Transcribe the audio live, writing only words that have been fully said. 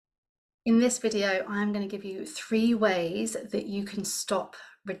In this video, I'm going to give you 3 ways that you can stop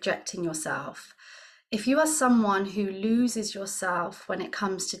rejecting yourself. If you are someone who loses yourself when it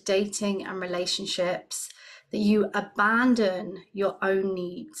comes to dating and relationships, that you abandon your own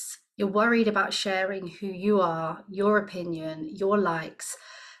needs, you're worried about sharing who you are, your opinion, your likes,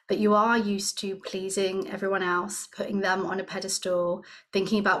 but you are used to pleasing everyone else, putting them on a pedestal,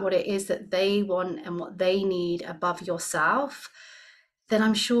 thinking about what it is that they want and what they need above yourself, then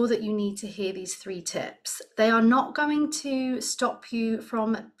I'm sure that you need to hear these 3 tips. They are not going to stop you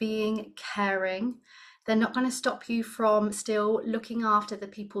from being caring. They're not going to stop you from still looking after the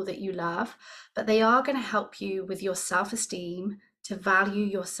people that you love, but they are going to help you with your self-esteem, to value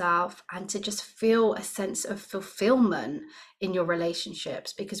yourself, and to just feel a sense of fulfillment in your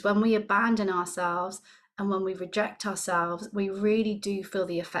relationships. Because when we abandon ourselves and when we reject ourselves, we really do feel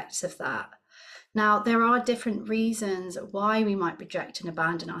the effects of that. Now, there are different reasons why we might reject and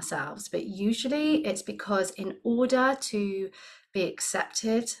abandon ourselves, but usually it's because in order to be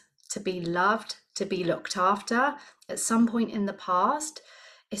accepted, to be loved, to be looked after, at some point in the past,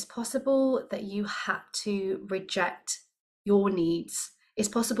 it's possible that you had to reject your needs. It's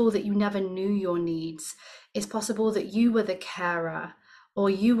possible that you never knew your needs. It's possible that you were the carer or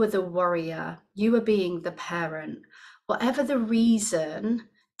you were the worrier, you were being the parent. Whatever the reason,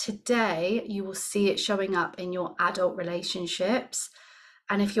 today you will see it showing up in your adult relationships.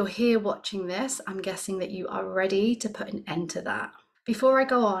 And if you're here watching this, I'm guessing that you are ready to put an end to that. Before I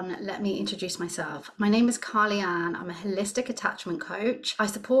go on, let me introduce myself. My name is Carly Ann. I'm a holistic attachment coach. I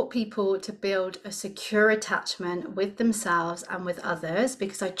support people to build a secure attachment with themselves and with others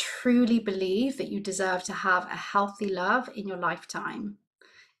because I truly believe that you deserve to have a healthy love in your lifetime.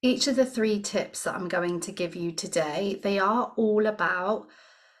 Each of the 3 tips that I'm going to give you today, they are all about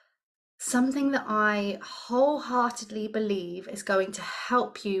something that I wholeheartedly believe is going to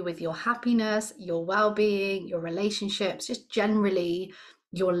help you with your happiness, your well-being, your relationships, just generally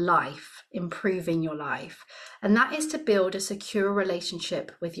your life, improving your life. And that is to build a secure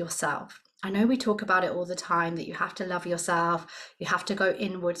relationship with yourself. I know we talk about it all the time that you have to love yourself, you have to go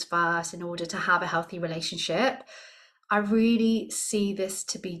inwards first in order to have a healthy relationship. I really see this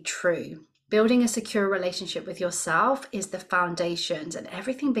to be true. Building a secure relationship with yourself is the foundations, and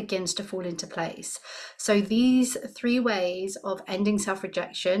everything begins to fall into place. So these 3 ways of ending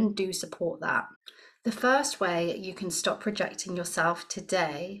self-rejection do support that. The first way you can stop rejecting yourself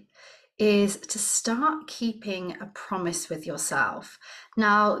today is to start keeping a promise with yourself.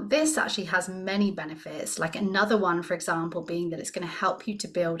 Now, this actually has many benefits, like another one, for example, being that it's going to help you to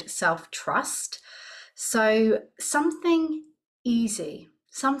build self-trust. So something easy,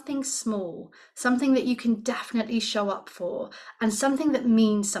 something small, something that you can definitely show up for, and something that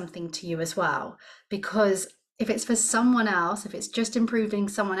means something to you as well. Because if it's for someone else, if it's just improving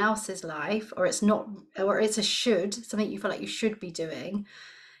someone else's life, or it's not, or it's a should, something you feel like you should be doing,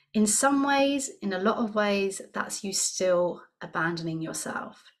 in some ways, in a lot of ways, that's you still abandoning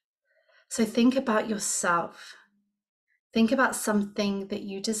yourself. So think about yourself. Think about something that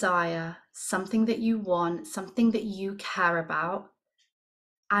you desire, something that you want, something that you care about.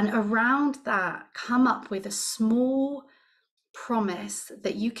 And around that, come up with a small promise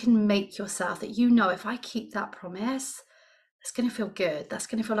that you can make yourself, that you know, if I keep that promise, that's going to feel good. That's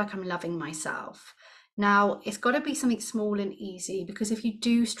going to feel like I'm loving myself. Now, it's got to be something small and easy, because if you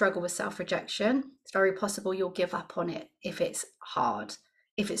do struggle with self-rejection, it's very possible you'll give up on it if it's hard,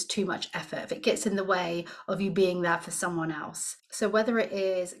 if it's too much effort, if it gets in the way of you being there for someone else. So whether it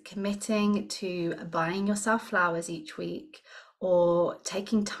is committing to buying yourself flowers each week, or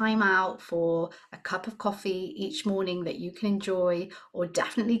taking time out for a cup of coffee each morning that you can enjoy, or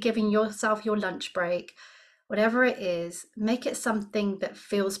definitely giving yourself your lunch break, whatever it is, make it something that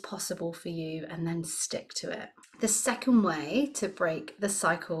feels possible for you and then stick to it. The second way to break the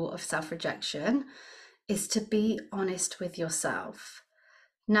cycle of self-rejection is to be honest with yourself.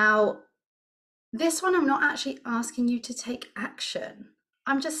 Now, this one, I'm not actually asking you to take action.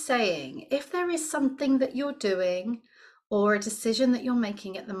 I'm just saying, if there is something that you're doing or a decision that you're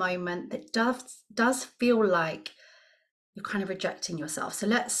making at the moment that does feel like you're kind of rejecting yourself. So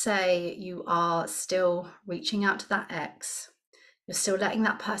let's say you are still reaching out to that ex, you're still letting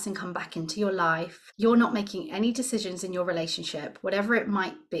that person come back into your life, you're not making any decisions in your relationship, whatever it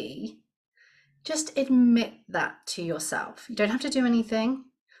might be, just admit that to yourself. You don't have to do anything.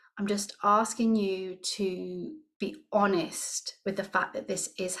 I'm just asking you to be honest with the fact that this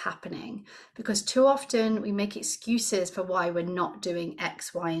is happening, because too often we make excuses for why we're not doing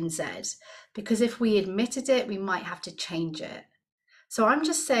X, Y, and Z. Because if we admitted it, we might have to change it. So I'm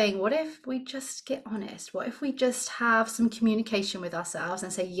just saying, what if we just get honest? What if we just have some communication with ourselves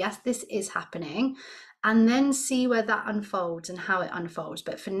and say, yes, this is happening, and then see where that unfolds and how it unfolds.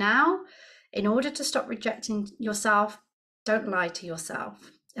 But for now, in order to stop rejecting yourself, don't lie to yourself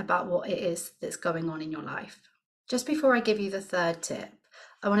about what it is that's going on in your life. Just before I give you the third tip,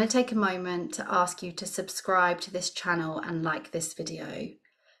 I want to take a moment to ask you to subscribe to this channel and like this video.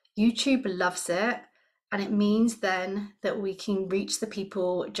 YouTube loves it, and it means then that we can reach the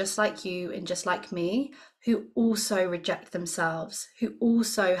people just like you and just like me who also reject themselves, who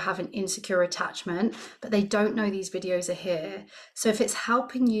also have an insecure attachment, but they don't know these videos are here. So if it's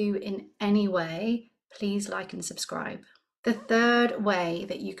helping you in any way, please like and subscribe. The third way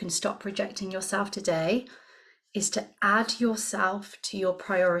that you can stop rejecting yourself today is to add yourself to your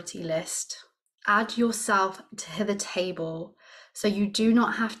priority list. Add yourself to the table so you do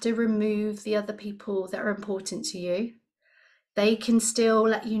not have to remove the other people that are important to you. They can still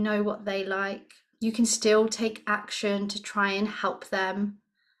let you know what they like. You can still take action to try and help them.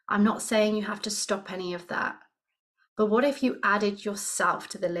 I'm not saying you have to stop any of that. But what if you added yourself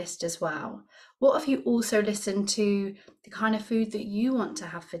to the list as well? What if you also listened to the kind of food that you want to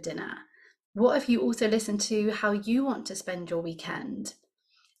have for dinner? What if you also listen to how you want to spend your weekend?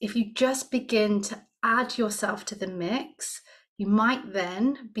 If you just begin to add yourself to the mix, you might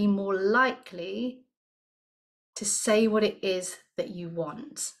then be more likely to say what it is that you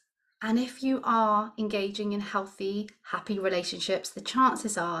want. And if you are engaging in healthy, happy relationships, the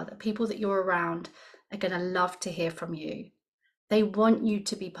chances are that people that you're around are going to love to hear from you. They want you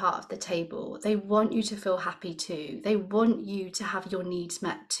to be part of the table. They want you to feel happy too. They want you to have your needs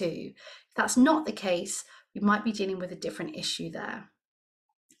met too. If that's not the case, you might be dealing with a different issue there.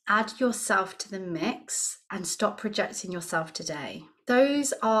 Add yourself to the mix and stop projecting yourself today.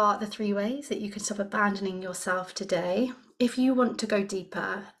 Those are the 3 ways that you can stop abandoning yourself today. If you want to go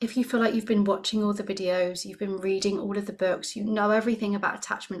deeper, if you feel like you've been watching all the videos, you've been reading all of the books, you know everything about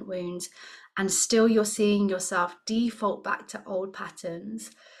attachment wounds, and still you're seeing yourself default back to old patterns,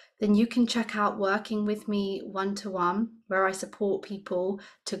 then you can check out Working With Me one-to-one, where I support people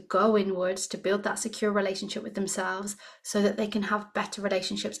to go inwards, to build that secure relationship with themselves so that they can have better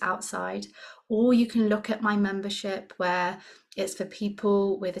relationships outside. Or you can look at my membership, where it's for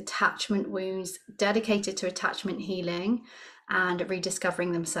people with attachment wounds, dedicated to attachment healing and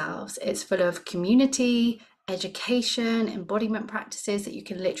rediscovering themselves. It's full of community, education, embodiment practices that you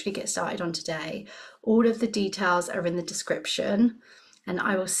can literally get started on today. All of the details are in the description, and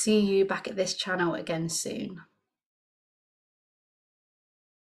I will see you back at this channel again soon.